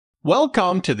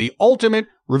Welcome to the Ultimate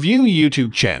Review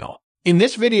YouTube channel. In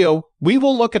this video, we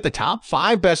will look at the top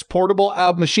 5 best portable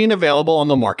ab machine available on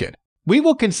the market. We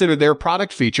will consider their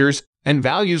product features and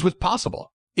values with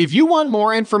possible. If you want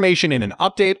more information and an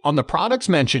update on the products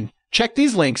mentioned, check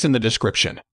these links in the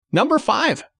description. Number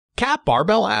 5. Cap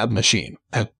Barbell Ab Machine.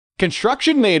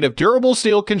 Construction made of durable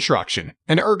steel construction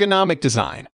and ergonomic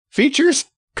design. Features: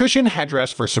 cushion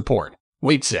headrest for support.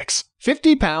 Weight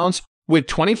 50 pounds, width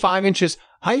 25 inches,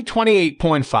 height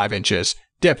 28.5 inches,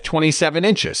 depth 27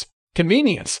 inches.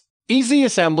 Convenience: easy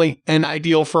assembly and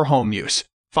ideal for home use.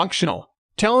 Functional: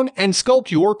 tone and sculpt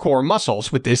your core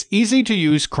muscles with this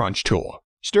easy-to-use crunch tool.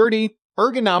 Sturdy,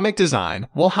 ergonomic design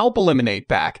will help eliminate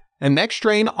back and neck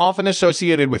strain often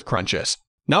associated with crunches.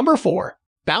 Number 4.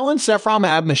 Balance Sephram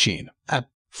Ab Machine.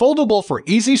 Foldable for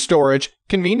easy storage,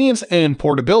 convenience, and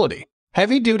portability.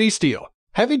 Heavy-duty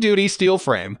steel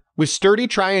frame with sturdy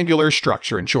triangular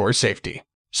structure ensures safety.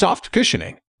 Soft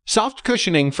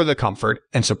cushioning for the comfort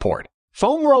and support.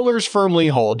 Foam rollers firmly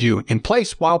hold you in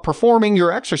place while performing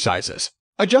your exercises.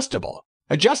 Adjustable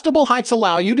heights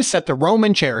allow you to set the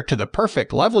Roman chair to the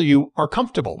perfect level you are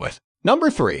comfortable with. Number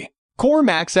 3. Core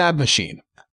Max Ab Machine.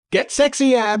 Get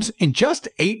sexy abs in just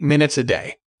 8 minutes a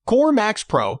day. Core Max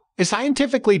Pro is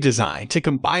scientifically designed to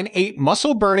combine 8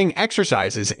 muscle-burning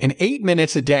exercises in 8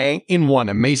 minutes a day in one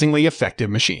amazingly effective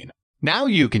machine. Now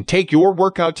you can take your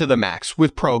workout to the max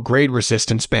with pro-grade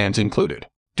resistance bands included.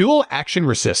 Dual action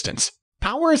resistance.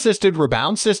 Power-assisted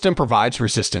rebound system provides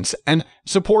resistance and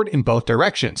support in both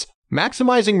directions,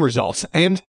 maximizing results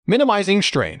and minimizing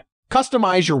strain.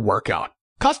 Customize your workout.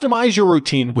 Customize your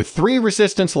routine with 3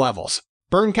 resistance levels.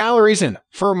 Burn calories and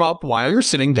firm up while you're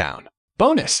sitting down.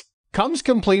 Bonus: comes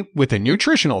complete with a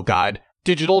nutritional guide,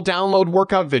 digital download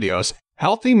workout videos,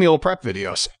 healthy meal prep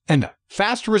videos, and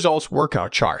fast results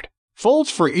workout chart.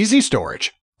 Folds for easy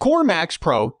storage. Core Max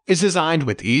Pro is designed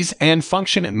with ease and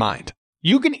function in mind.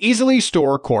 You can easily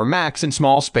store Core Max in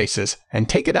small spaces and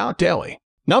take it out daily.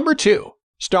 Number 2.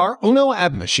 Star Uno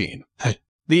Ab Machine.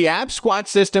 The ab squat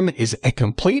system is a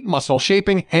complete muscle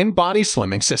shaping and body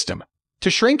slimming system to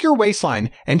shrink your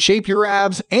waistline and shape your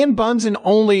abs and buns in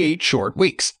only 8 short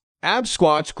weeks. Ab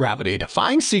Squat's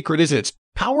gravity-defying secret is its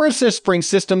power assist spring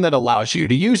system that allows you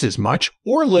to use as much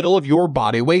or little of your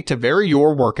body weight to vary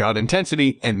your workout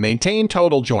intensity and maintain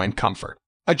total joint comfort.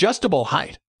 Adjustable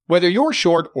height. Whether you're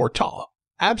short or tall,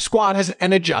 Ab Squat has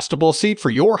an adjustable seat for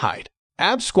your height.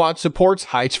 Ab Squat supports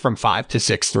heights from 5 to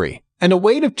 6'3" and a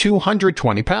weight of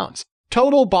 220 pounds.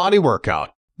 Total body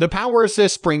workout. The power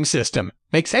assist spring system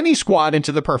makes any squat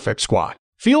into the perfect squat.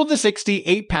 Feel the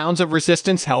 68 pounds of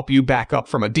resistance help you back up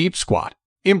from a deep squat.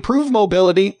 Improve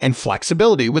mobility and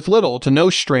flexibility with little to no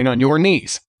strain on your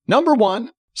knees. Number 1.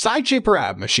 SideShaper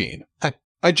Ab Machine.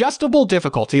 Adjustable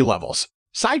difficulty levels.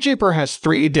 SideShaper has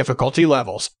 3 difficulty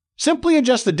levels. Simply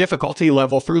adjust the difficulty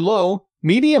level through low,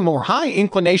 medium, or high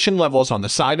inclination levels on the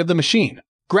side of the machine.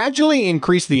 Gradually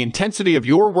increase the intensity of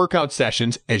your workout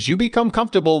sessions as you become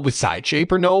comfortable with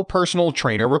SideShaper. No personal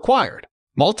trainer required.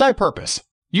 Multi-purpose.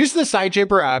 Use the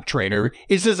SideShaper Ab Trainer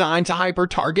is designed to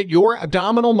hyper-target your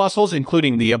abdominal muscles,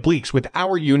 including the obliques, with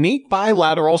our unique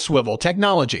bilateral swivel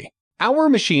technology. Our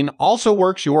machine also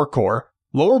works your core,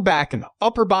 lower back, and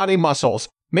upper body muscles,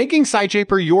 making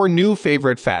SideShaper your new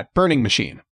favorite fat-burning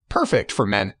machine. Perfect for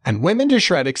men and women to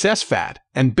shred excess fat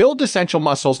and build essential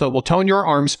muscles that will tone your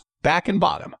arms, back, and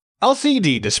bottom.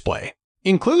 LCD display.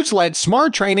 Includes LED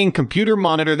smart training computer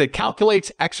monitor that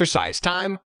calculates exercise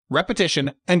time,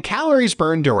 repetition, and calories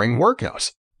burned during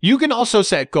workouts. You can also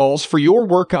set goals for your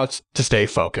workouts to stay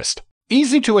focused.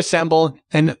 Easy to assemble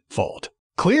and fold.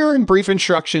 Clear and brief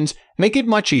instructions make it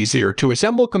much easier to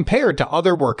assemble compared to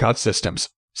other workout systems.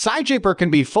 SideShaper can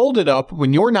be folded up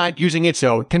when you're not using it,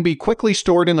 so it can be quickly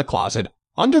stored in the closet,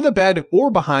 under the bed,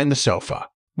 or behind the sofa.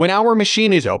 When our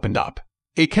machine is opened up,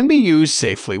 it can be used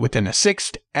safely within a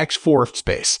 6x4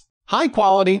 space. High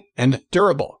quality and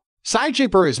durable.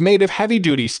 SideShaper is made of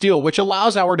heavy-duty steel, which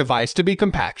allows our device to be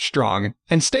compact, strong,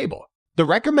 and stable. The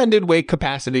recommended weight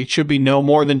capacity should be no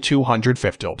more than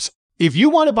 250 lbs. If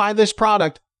you want to buy this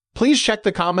product, please check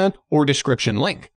the comment or description link.